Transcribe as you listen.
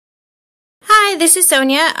this is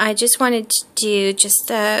Sonia. I just wanted to do just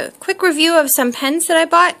a quick review of some pens that I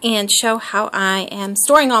bought and show how I am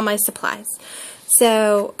storing all my supplies.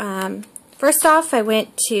 So first off, I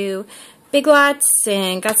went to Big Lots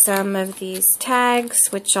and got some of these tags,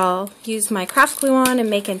 which I'll use my craft glue on and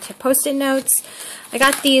make into post-it notes. I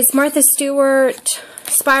got these Martha Stewart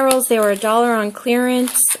spirals. They were $1 on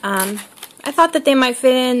clearance. I thought that they might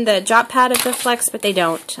fit in the drop pad of the Flex, but they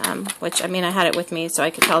don't, which, I mean, I had it with me, so I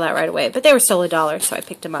could tell that right away. But they were still $1, so I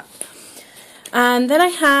picked them up. Then I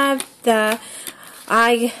have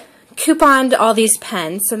I couponed all these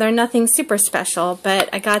pens, so they're nothing super special, but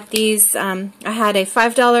I got these, I had a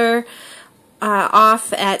 $5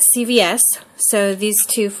 off at CVS, so these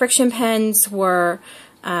two friction pens were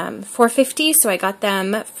 $4.50, so I got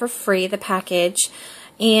them for free, the package.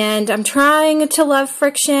 And I'm trying to love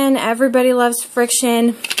friction. Everybody loves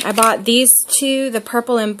friction. I bought these two, the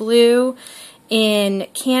purple and blue, in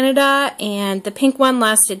Canada, and the pink one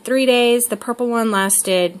lasted 3 days. The purple one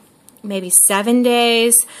lasted maybe 7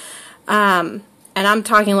 days. And I'm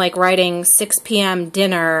talking like writing 6 p.m.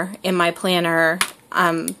 dinner in my planner.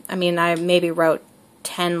 I mean, I maybe wrote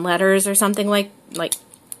 10 letters or something like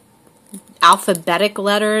alphabetic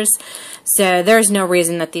letters. So there's no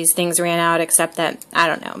reason that these things ran out, except that, I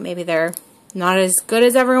don't know, maybe they're not as good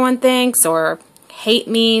as everyone thinks or hate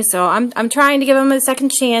me. So I'm trying to give them a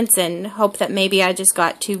second chance and hope that maybe I just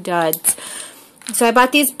got 2 duds. So I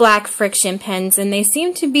bought these black friction pens, and they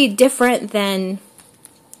seem to be different than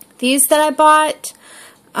these that I bought.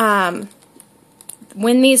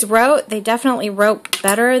 When these wrote, they definitely wrote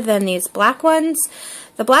better than these black ones.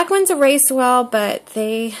 The black ones erase well, but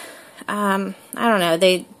they, I don't know,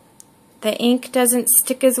 the ink doesn't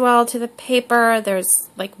stick as well to the paper. There's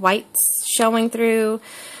like whites showing through.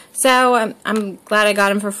 So I'm glad I got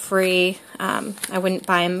them for free. I wouldn't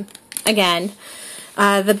buy them again.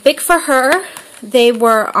 The Big for Her, they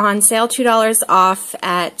were on sale, $2 off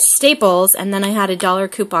at Staples, and then I had a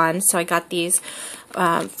 $1 coupon, so I got these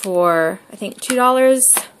for, I think,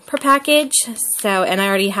 $2 per package. So, and I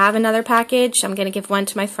already have another package. I'm going to give one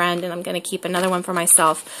to my friend, and I'm going to keep another one for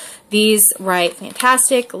myself. These write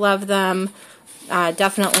fantastic. Love them.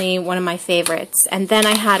 Definitely one of my favorites. And then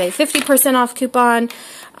I had a 50% off coupon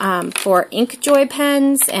for InkJoy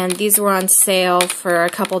pens, and these were on sale for a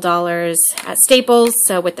couple dollars at Staples.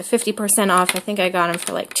 So with the 50% off, I think I got them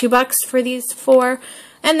for like $2 for these 4.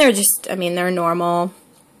 And they're just, I mean, they're normal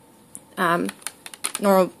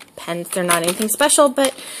pens. They're not anything special,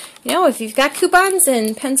 but you know, if you've got coupons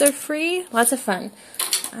and pens are free, lots of fun.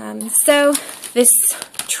 So this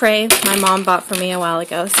tray my mom bought for me a while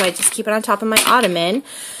ago, so I just keep it on top of my ottoman.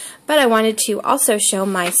 But I wanted to also show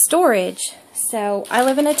my storage. So I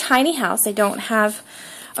live in a tiny house. I don't have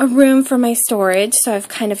a room for my storage, so I've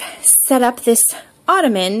kind of set up this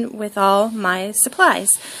ottoman with all my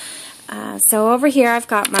supplies. So over here I've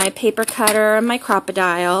got my paper cutter and my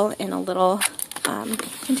crocodile in a little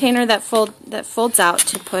container that folds out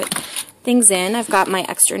to put things in. I've got my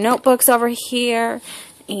extra notebooks over here,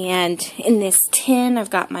 and in this tin I've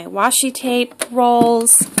got my washi tape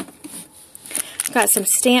rolls. I've got some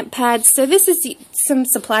stamp pads. So this is some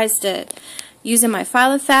supplies to use in my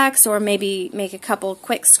filofax, or maybe make a couple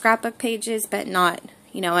quick scrapbook pages, but not,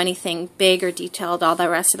 you know, anything big or detailed. All the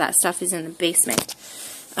rest of that stuff is in the basement.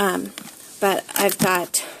 But I've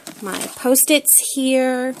got my Post-its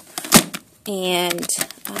here, and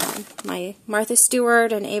my Martha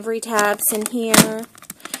Stewart and Avery tabs in here.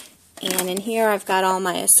 And in here I've got all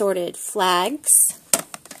my assorted flags.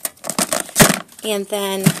 And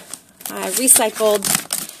then I recycled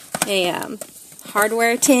a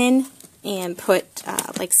hardware tin and put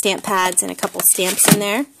like stamp pads and a couple stamps in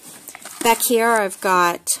there. Back here I've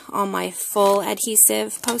got all my full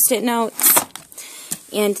adhesive Post-it notes.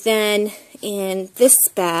 And then in this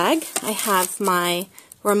bag I have my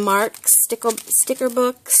Remarks sticker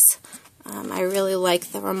books. I really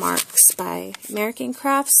like the Remarks by American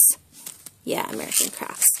Crafts. Yeah, American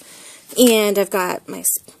Crafts. And I've got my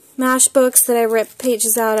Smash books that I rip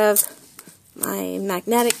pages out of, my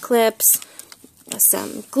magnetic clips,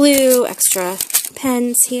 some glue, extra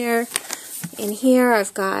pens here. In here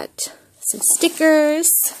I've got some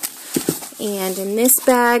stickers, and in this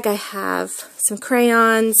bag I have some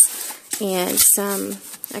crayons and some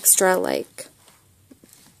extra, like,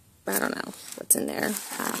 I don't know what's in there,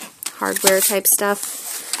 hardware type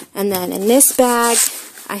stuff. And then in this bag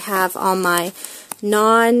I have all my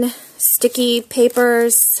non-sticky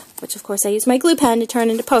papers, which of course I use my glue pen to turn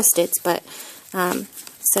into Post-its, but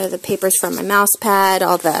so the papers from my mouse pad,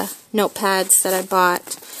 all the notepads that I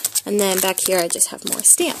bought, and then back here I just have more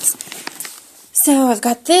stamps. So I've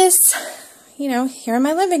got this, you know, here in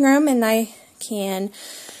my living room, and I can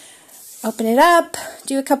open it up,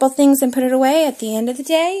 do a couple things, and put it away at the end of the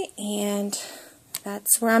day. And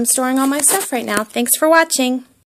that's where I'm storing all my stuff right now. Thanks for watching.